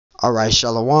Alright,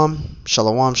 shalom,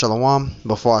 shalom, shalom.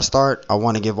 Before I start, I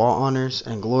want to give all honors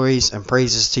and glories and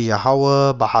praises to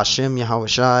Yahweh, Bahashem, Yahweh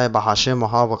Shai, Bahashem,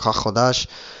 Yahweh Kachodash,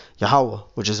 Yahweh,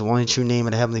 which is the one true name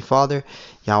of the Heavenly Father,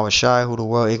 Yahweh Shai, who the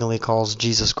world ignorantly calls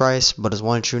Jesus Christ, but his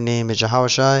one true name is Yahweh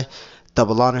Shai.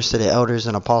 Double honors to the elders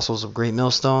and apostles of Great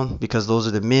Millstone, because those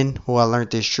are the men who I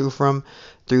learned this truth from,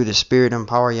 through the spirit and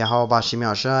power of Yahweh Bashem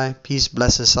Yahweh. Peace,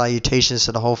 blessings, salutations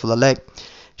to the hopeful elect.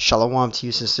 Shalom to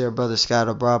you, sincere brother scattered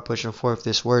abroad, pushing forth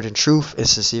this word in truth and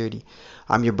sincerity.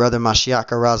 I'm your brother Mashiach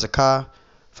Razakah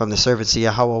from the Servants of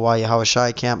Yahweh Yahweh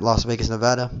Shai Camp, Las Vegas,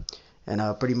 Nevada.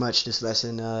 And pretty much this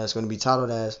lesson is going to be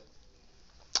titled as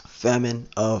Famine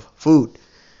of Food.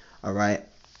 Alright.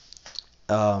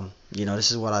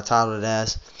 This is what I titled it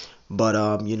as. But,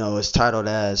 it's titled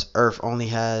as Earth only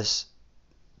has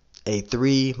a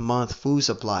 3-month food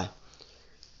supply.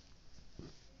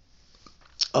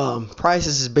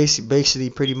 Prices is basically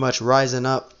pretty much rising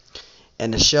up,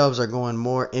 and the shelves are going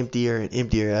more emptier and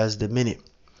emptier as the minute.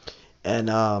 And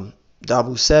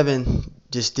Dabu 7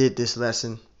 just did this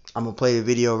lesson. I'm gonna play the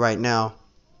video right now,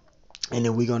 and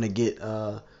then we're gonna get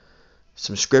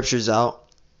some scriptures out,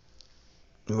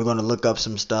 and we're gonna look up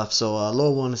some stuff. So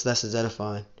Lord willing, this lesson's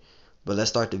edifying. But let's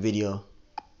start the video.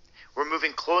 We're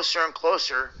moving closer and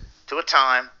closer to a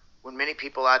time when many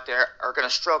people out there are going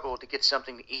to struggle to get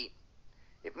something to eat.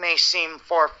 It may seem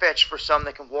far-fetched for some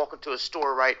that can walk into a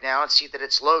store right now and see that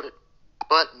it's loaded.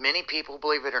 But many people,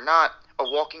 believe it or not,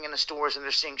 are walking into stores and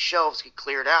they're seeing shelves get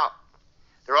cleared out.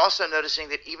 They're also noticing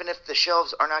that even if the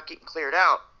shelves are not getting cleared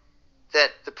out,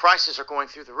 that the prices are going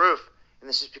through the roof. And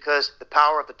this is because the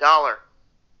power of the dollar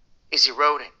is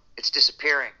eroding. It's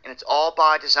disappearing. And it's all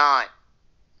by design.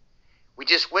 We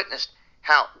just witnessed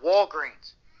how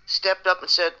Walgreens stepped up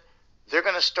and said they're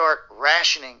going to start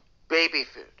rationing baby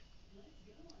food.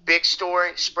 Big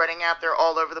story spreading out there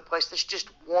all over the place. There's just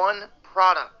one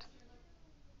product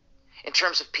in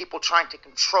terms of people trying to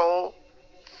control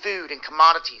food and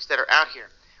commodities that are out here.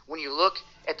 When you look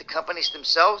at the companies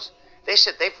themselves, they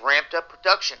said they've ramped up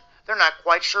production. They're not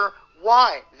quite sure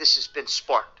why this has been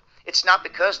sparked. It's not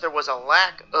because there was a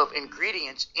lack of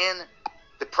ingredients in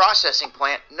the processing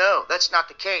plant. No, that's not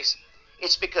the case.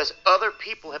 It's because other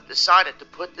people have decided to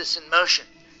put this in motion,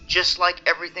 just like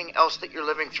everything else that you're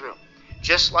living through.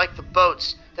 Just like the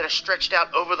boats that are stretched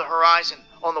out over the horizon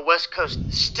on the West Coast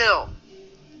still.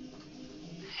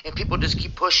 And people just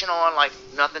keep pushing on like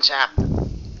nothing's happening.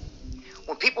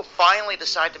 When people finally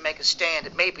decide to make a stand,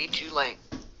 it may be too late.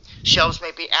 Shelves may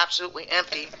be absolutely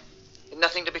empty and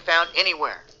nothing to be found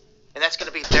anywhere. And that's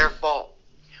going to be their fault.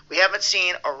 We haven't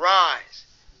seen a rise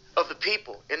of the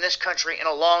people in this country in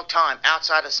a long time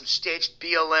outside of some staged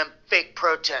BLM fake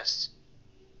protests.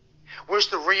 Where's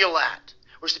the real at?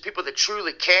 Where's the people that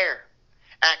truly care?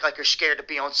 Act like you're scared to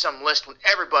be on some list when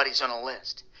everybody's on a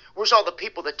list. Where's all the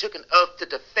people that took an oath to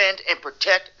defend and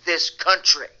protect this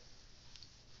country?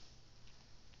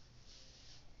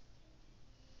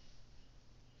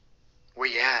 Where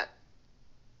you at?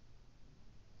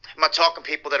 I'm not talking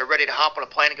people that are ready to hop on a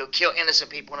plane and go kill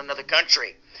innocent people in another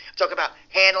country. I'm talking about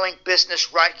handling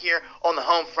business right here on the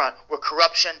home front where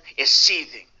corruption is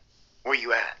seething. Where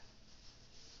you at?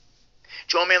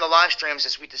 Join me in the live streams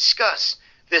as we discuss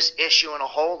this issue and a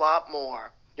whole lot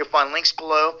more. You'll find links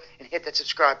below and hit that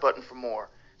subscribe button for more.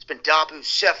 It's been Dabu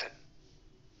 7.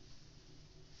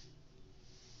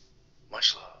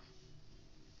 Much love.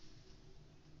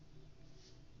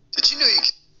 Did you know you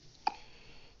can...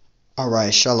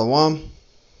 Alright, shalom.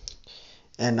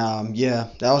 And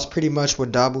that was pretty much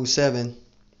what Dabu 7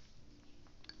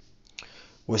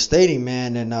 was stating,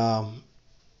 man. And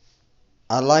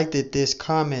I liked that this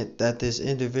comment that this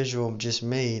individual just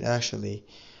made, actually.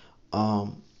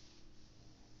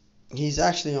 He's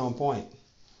actually on point.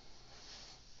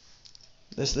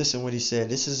 Let's listen what he said.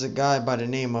 This is a guy by the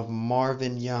name of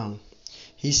Marvin Young.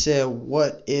 He said,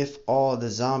 what if all the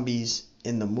zombies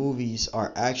in the movies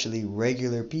are actually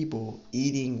regular people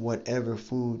eating whatever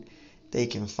food they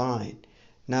can find?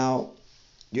 Now,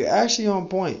 you're actually on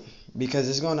point, because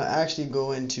it's going to actually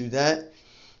go into that,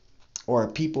 or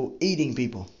people eating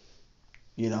people,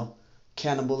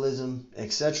 cannibalism,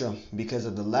 etc., because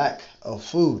of the lack of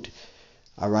food.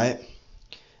 Alright?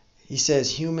 He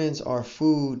says humans are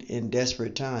food in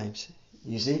desperate times.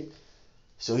 You see?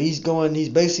 So he's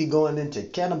basically going into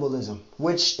cannibalism,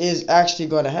 which is actually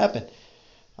going to happen.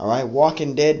 Alright?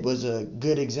 Walking Dead was a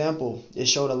good example. It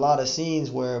showed a lot of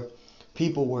scenes where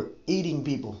people were eating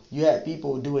people. You had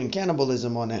people doing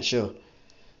cannibalism on that show.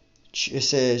 It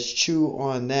says chew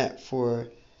on that for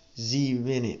Z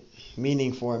minute,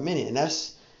 meaning for a minute. And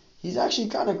he's actually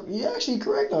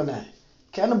correct on that.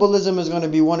 Cannibalism is going to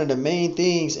be one of the main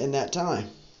things in that time.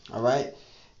 All right.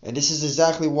 And this is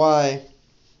exactly why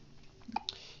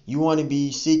you want to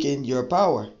be seeking your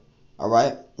power. All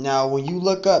right. Now, when you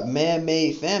look up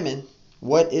man-made famine,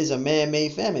 what is a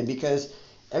man-made famine? Because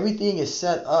everything is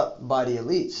set up by the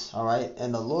elites. All right.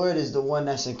 And the Lord is the one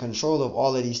that's in control of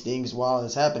all of these things while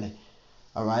it's happening.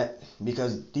 All right.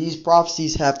 Because these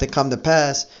prophecies have to come to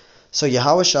pass so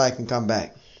Yahushua can come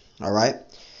back. All right.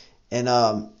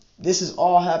 And this is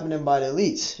all happening by the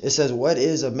elites. It says, what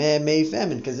is a man-made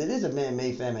famine? Because it is a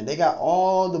man-made famine. They got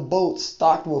all the boats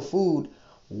stocked with food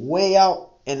way out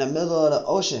in the middle of the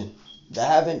ocean that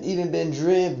haven't even been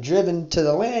driven to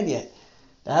the land yet.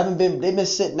 They've been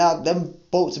sitting out, them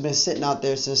boats have been sitting out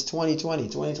there since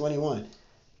 2021.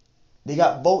 They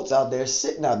got boats out there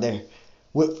sitting out there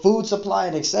with food supply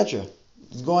and etc.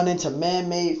 It's going into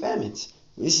man-made famines.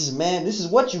 This is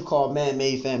what you call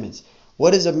man-made famines.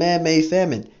 What is a man-made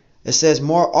famine? It says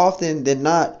more often than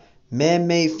not,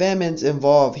 man-made famines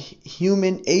involve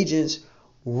human agents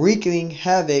wreaking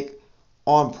havoc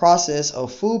on process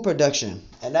of food production.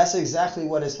 And that's exactly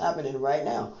what is happening right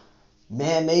now.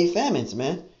 Man-made famines,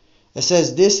 man. It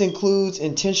says this includes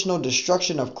intentional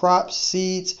destruction of crops,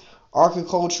 seeds,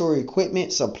 agricultural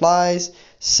equipment, supplies,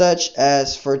 such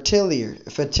as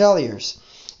fertilizers.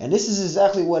 And this is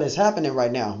exactly what is happening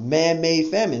right now. Man-made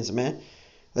famines, man.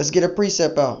 Let's get a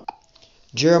precept out.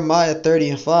 Jeremiah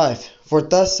 30:5. For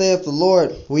thus saith the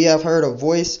Lord, we have heard a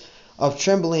voice of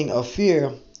trembling, of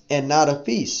fear, and not of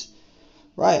peace.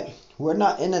 Right? We're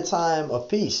not in a time of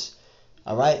peace.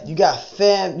 All right? You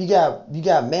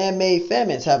got man-made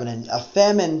famines happening. A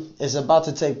famine is about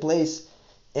to take place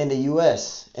in the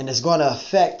U.S. and it's going to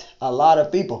affect a lot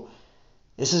of people.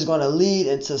 This is going to lead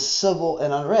into civil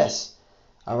and unrest.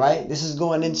 All right? This is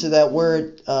going into that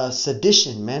word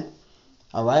sedition, man.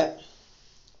 All right?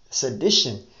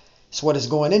 Sedition. It's what it's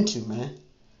going into, man.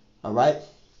 All right?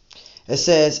 It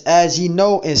says, as ye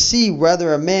know and see,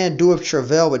 whether a man doeth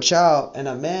travail with child, and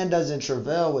a man doesn't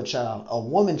travail with child. A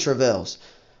woman travails.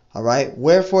 All right?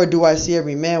 Wherefore do I see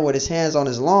every man with his hands on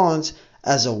his lawns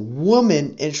as a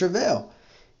woman in travail.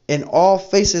 And all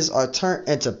faces are turned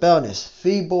into paleness,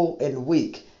 feeble and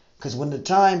weak. Because when the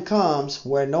time comes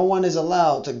where no one is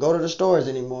allowed to go to the stores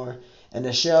anymore, and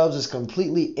the shelves is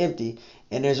completely empty,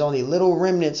 and there's only little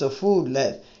remnants of food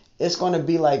left, it's going to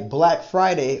be like Black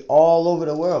Friday all over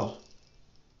the world.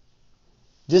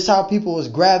 Just how people was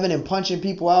grabbing and punching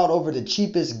people out over the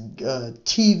cheapest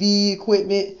TV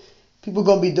equipment. People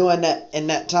going to be doing that in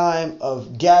that time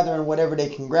of gathering whatever they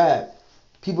can grab.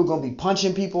 People going to be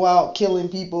punching people out, killing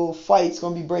people. Fights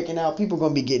going to be breaking out. People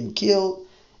going to be getting killed,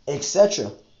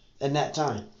 etc. in that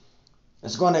time.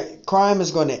 Crime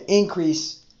is going to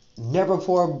increase never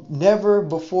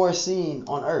before seen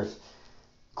on earth.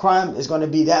 Crime is going to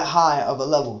be that high of a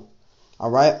level.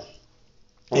 All right?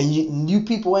 And you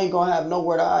people ain't going to have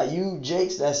nowhere to hide. You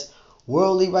jakes that's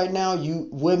worldly right now, you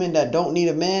women that don't need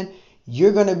a man,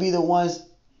 you're going to be the ones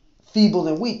feeble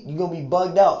and weak. You're going to be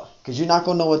bugged out because you're not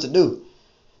going to know what to do.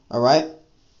 All right?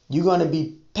 You're going to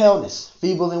be paleness,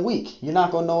 feeble and weak. You're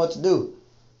not going to know what to do.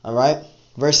 All right?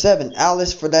 Verse 7,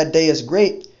 Alice, for that day is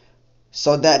great,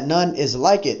 so that none is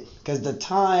like it. Because the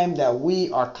time that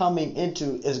we are coming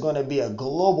into is going to be a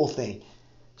global thing.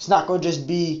 It's not going to just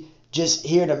be just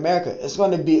here in America. It's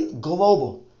going to be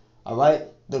global. All right?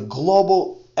 The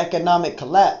global economic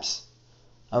collapse.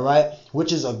 All right?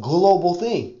 Which is a global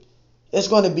thing. It's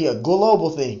going to be a global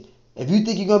thing. If you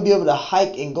think you're going to be able to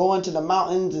hike and go into the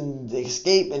mountains and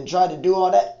escape and try to do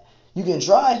all that, you can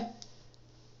try.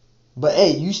 But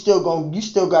hey, you still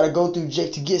got to go through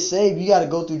to get saved. You got to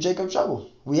go through Jacob trouble.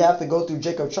 We have to go through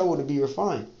Jacob trouble to be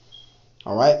refined.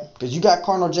 All right? Because you got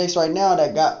carnal jakes right now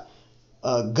that got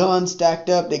guns stacked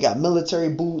up. They got military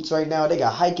boots right now. They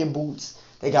got hiking boots.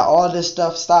 They got all this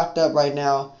stuff stocked up right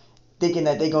now, thinking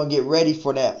that they're going to get ready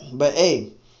for that. But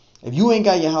hey, if you ain't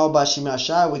got Yahweh Shema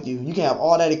Shai with you, you can have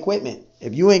all that equipment.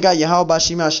 If you ain't got Yahweh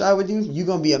Shema Shai with you, you're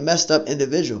going to be a messed up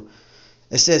individual.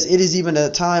 It says it is even the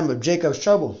time of Jacob's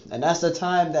trouble. And that's the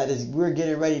time that we're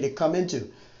getting ready to come into.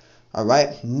 All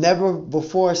right? Never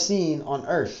before seen on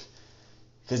earth.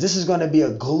 Because this is going to be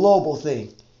a global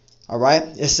thing. All right?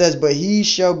 It says, but he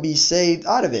shall be saved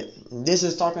out of it. This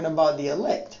is talking about the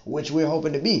elect, which we're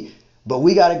hoping to be. But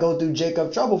we got to go through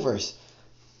Jacob's trouble first.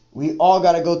 We all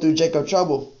got to go through Jacob's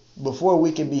trouble before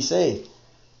we can be saved.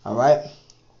 All right?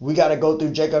 We got to go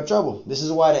through Jacob's trouble. This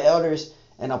is why the elders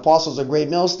and apostles of Great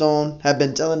Millstone have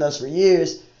been telling us for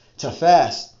years to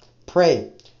fast, pray,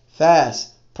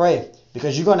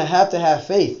 because you're going to have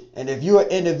faith. And if you're an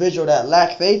individual that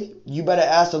lack faith, you better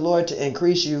ask the Lord to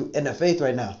increase you in the faith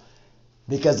right now,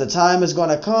 because the time is going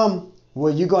to come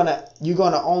what you're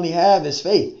gonna only have is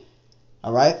faith.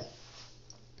 All right.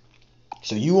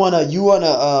 So you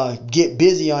wanna get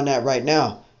busy on that right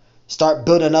now. Start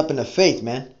building up in the faith,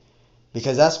 man,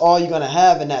 because that's all you're gonna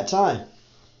have in that time.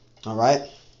 All right.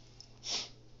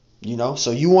 So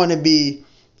you want to be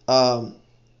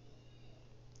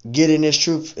getting this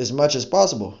truth as much as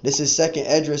possible. This is 2nd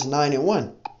Esdras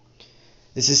 9:1.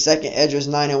 This is 2nd Esdras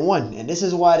 9:1. And this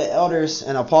is why the elders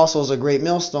and apostles of Great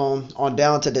Millstone on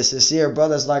down to the sincere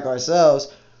brothers like ourselves,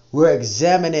 we're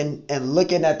examining and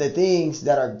looking at the things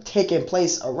that are taking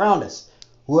place around us.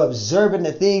 We're observing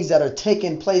the things that are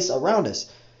taking place around us.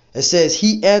 It says,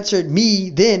 he answered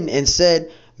me then and said,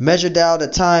 measure thou the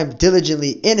time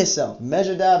diligently in itself.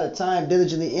 Measure thou the time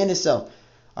diligently in itself.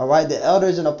 All right, the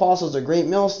elders and apostles of Great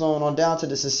Millstone on down to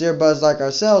the sincere brothers like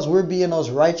ourselves, we're being those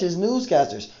righteous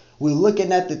newscasters. We're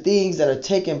looking at the things that are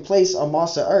taking place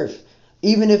amongst the earth.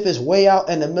 Even if it's way out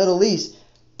in the Middle East,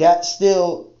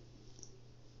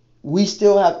 we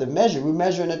still have to measure. We're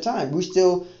measuring the time. We're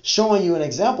still showing you an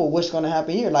example of what's going to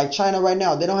happen here. Like China right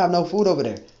now, they don't have no food over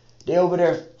there. They're over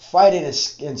there fighting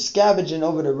and scavenging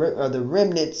over the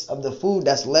remnants of the food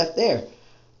that's left there.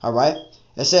 All right.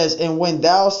 It says, and when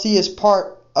thou seest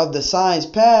part of the signs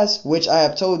pass, which I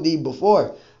have told thee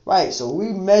before. Right. So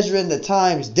we're measuring the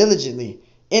times diligently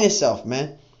in itself,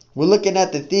 man. We're looking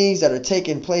at the things that are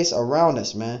taking place around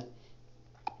us, man.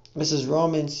 This is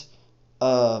Romans,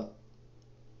 I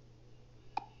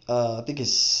think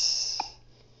it's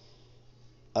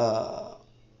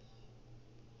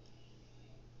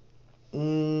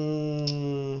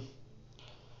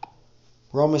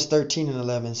Romans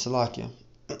 13:11, Salakia.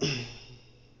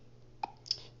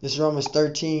 This is Romans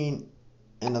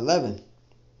 13:11.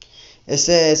 It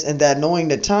says, and that knowing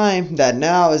the time, that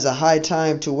now is a high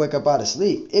time to wake up out of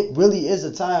sleep. It really is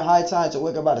a high time to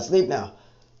wake up out of sleep now.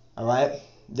 All right.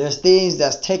 There's things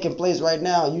that's taking place right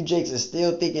now. You jakes are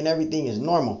still thinking everything is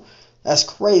normal. That's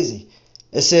crazy.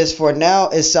 It says, for now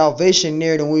is salvation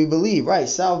nearer than we believe. Right.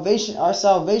 Our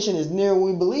salvation is nearer than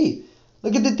we believe.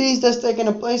 Look at the things that's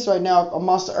taking place right now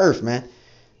amongst the earth, man.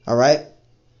 All right.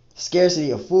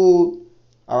 Scarcity of food.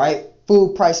 All right.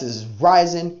 Food prices is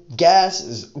rising. Gas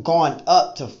is going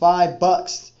up to $5,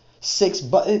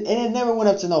 $6, and it never went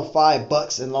up to no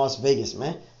 $5 in Las Vegas,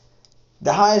 man.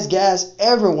 The highest gas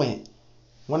ever went.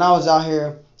 When I was out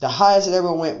here, the highest it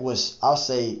ever went was, I'll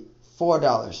say,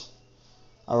 $4.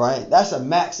 All right, that's a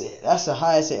max. That's the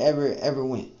highest it ever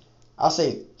went. I'll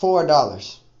say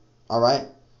 $4. All right,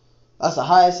 that's the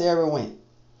highest it ever went.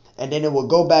 And then it will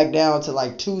go back down to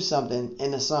like 2 something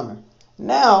in the summer.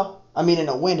 Now, I mean in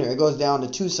the winter, it goes down to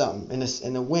 2 something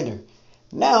in the winter.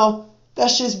 Now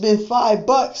that shit's been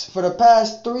 $5 for the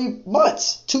past 3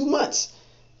 months, 2 months.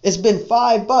 It's been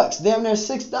 $5, damn near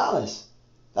 $6.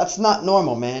 That's not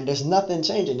normal, man. There's nothing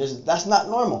changing. That's not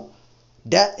normal.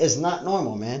 That is not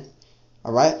normal, man.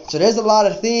 All right. So there's a lot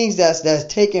of things that's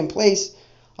taking place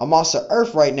amongst the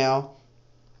earth right now,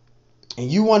 and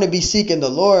you want to be seeking the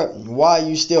Lord while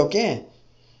you still can.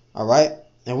 All right.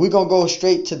 And we're gonna go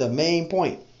straight to the main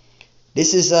point.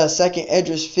 This is 2nd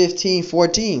Esdras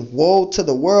 15:14. Woe to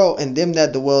the world and them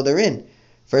that dwell therein.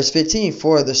 Verse 15.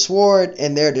 For the sword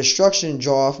and their destruction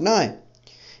draweth nigh.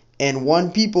 And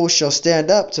one people shall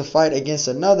stand up to fight against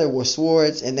another with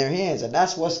swords in their hands. And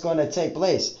that's what's going to take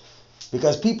place.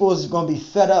 Because people is going to be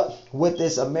fed up with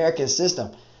this American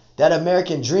system. That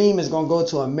American dream is going to go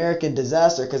to American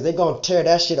disaster, because they're going to tear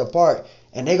that shit apart.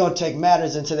 And they're going to take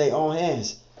matters into their own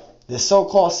hands. The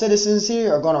so-called citizens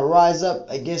here are going to rise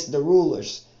up against the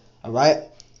rulers. All right.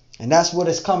 And that's what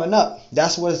is coming up.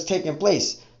 That's what is taking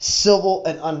place. Civil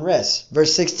and unrest.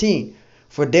 Verse 16.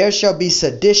 For there shall be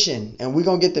sedition. And we're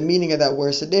going to get the meaning of that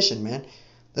word sedition, man.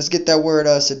 Let's get that word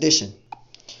sedition.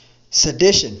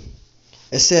 Sedition.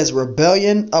 It says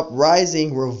rebellion,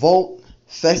 uprising, revolt,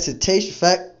 factious.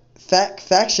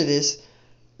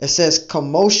 It says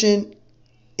commotion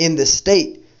in the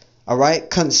state. All right.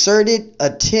 Concerted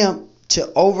attempt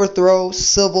to overthrow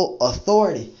civil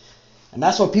authority. And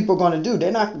that's what people are going to do.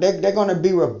 They're going to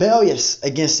be rebellious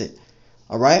against it.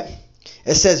 All right.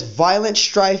 It says violent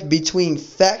strife between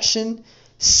faction,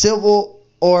 civil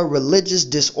or religious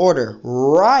disorder,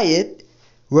 riot,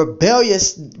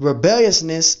 rebelliousness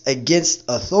against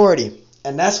authority.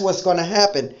 And that's what's going to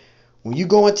happen. When you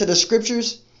go into the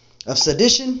scriptures of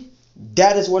sedition,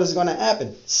 that is what is going to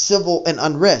happen. Civil and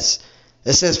unrest.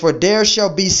 It says, for there shall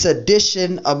be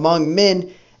sedition among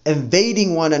men,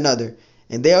 invading one another,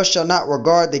 and they shall not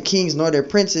regard the kings nor their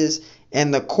princes,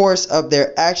 and the course of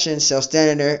their actions shall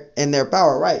stand in their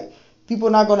power. Right. People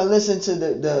are not going to listen to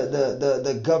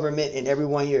the government and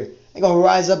everyone here. They're going to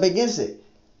rise up against it.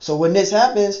 So when this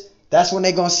happens, That's when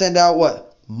they're going to send out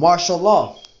what? Martial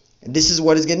law. And this is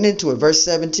what is getting into it. Verse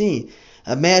 17.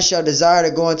 A man shall desire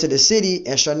to go into the city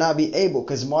and shall not be able,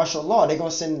 because martial law. They're going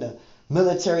to send the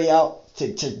military out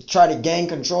to try to gain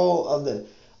control of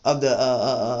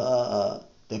the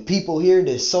people here,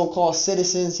 the so-called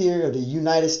citizens here of the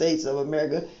United States of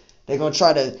America. They're going to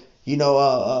try to,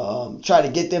 try to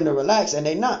get them to relax, and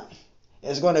they're not.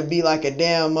 It's going to be like a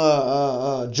damn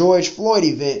George Floyd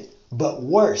event, but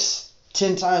worse.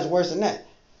 10 times worse than that.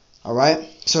 All right?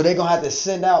 So they're going to have to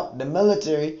send out the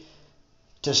military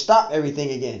to stop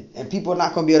everything again. And people are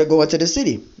not going to be able to go into the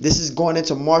city. This is going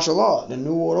into martial law, the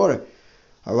New World Order.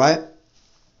 All right?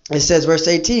 It says, verse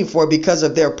 18, for because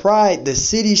of their pride, the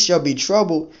city shall be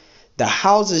troubled, the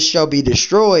houses shall be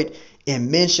destroyed,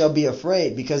 and men shall be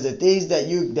afraid. Because the things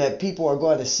that people are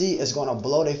going to see is going to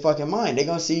blow their fucking mind. They're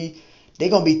going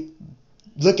to be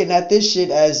looking at this shit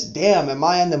as, damn, am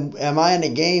I in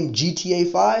the game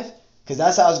GTA 5? Because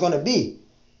that's how it's going to be.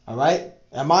 All right?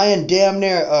 Am I in damn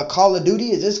near Call of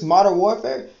Duty? Is this Modern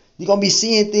Warfare? You're going to be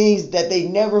seeing things that they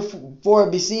never before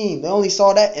be seen. They only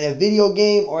saw that in a video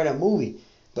game or in a movie.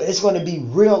 But it's going to be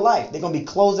real life. They're going to be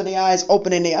closing their eyes,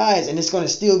 opening their eyes, and they're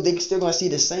still going to see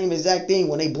the same exact thing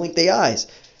when they blink their eyes.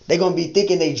 They're going to be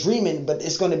thinking they dreaming, but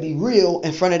it's going to be real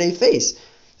in front of their face.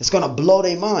 It's going to blow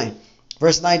their mind.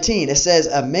 Verse 19, it says,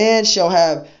 a man shall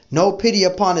have no pity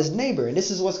upon his neighbor. And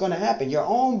this is what's going to happen. Your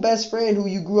own best friend who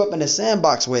you grew up in the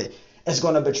sandbox with is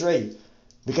going to betray you.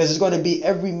 Because it's going to be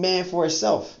every man for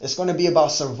himself. It's going to be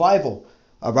about survival.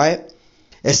 All right?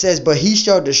 It says, but he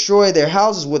shall destroy their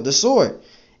houses with the sword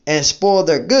and spoil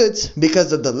their goods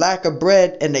because of the lack of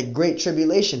bread and the great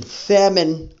tribulation.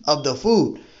 Famine of the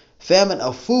food. Famine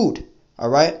of food. All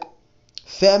right?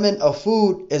 Famine of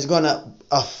food is going to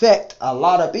affect a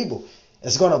lot of people.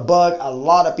 It's going to bug a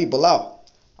lot of people out.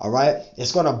 All right?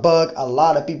 It's going to bug a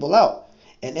lot of people out.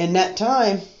 And in that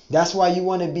time, that's why you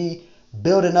want to be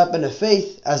building up in the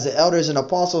faith as the elders and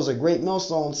apostles of Great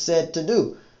Millstone said to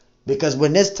do. Because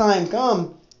when this time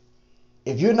comes,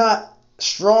 if you're not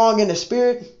strong in the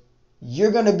spirit,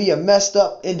 you're going to be a messed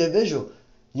up individual.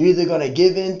 You're either going to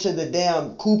give in to the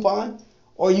damn coupon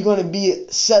or you're going to be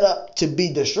set up to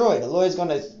be destroyed. The Lord's going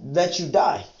to let you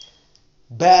die.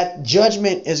 Bad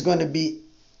judgment is going to be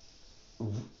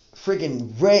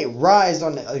freaking rise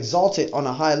on the exalted on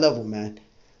a high level, man.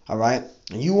 All right.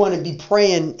 And you want to be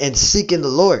praying and seeking the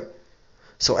Lord.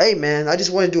 So, hey, man, I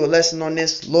just want to do a lesson on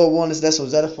this. Lord willing, this lesson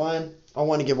was edifying. I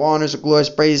want to give honors and glories,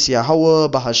 praise to Yahweh,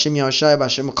 Bahashim Yahushai,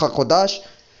 Bahashim Kodash,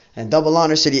 and double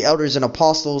honors to the elders and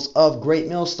apostles of Great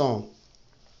Millstone.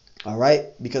 All right?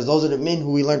 Because those are the men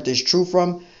who we learned this truth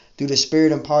from through the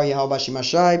spirit and power of Yahweh Bahashim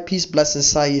Yahushai. Peace, blessings,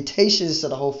 salutations to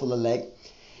the hopeful elect.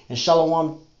 And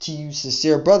shalom to you,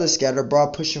 sincere brothers scattered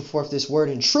abroad, pushing forth this word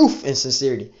in truth and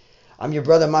sincerity. I'm your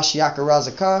brother Mashiach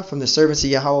Razakah from the servants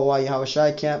of Yahweh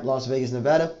Yahushai camp, Las Vegas,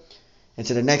 Nevada. And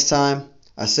to the next time,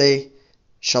 I say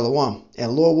shalom.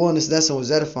 And Lord willing, this lesson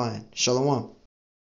was edifying. Shalom.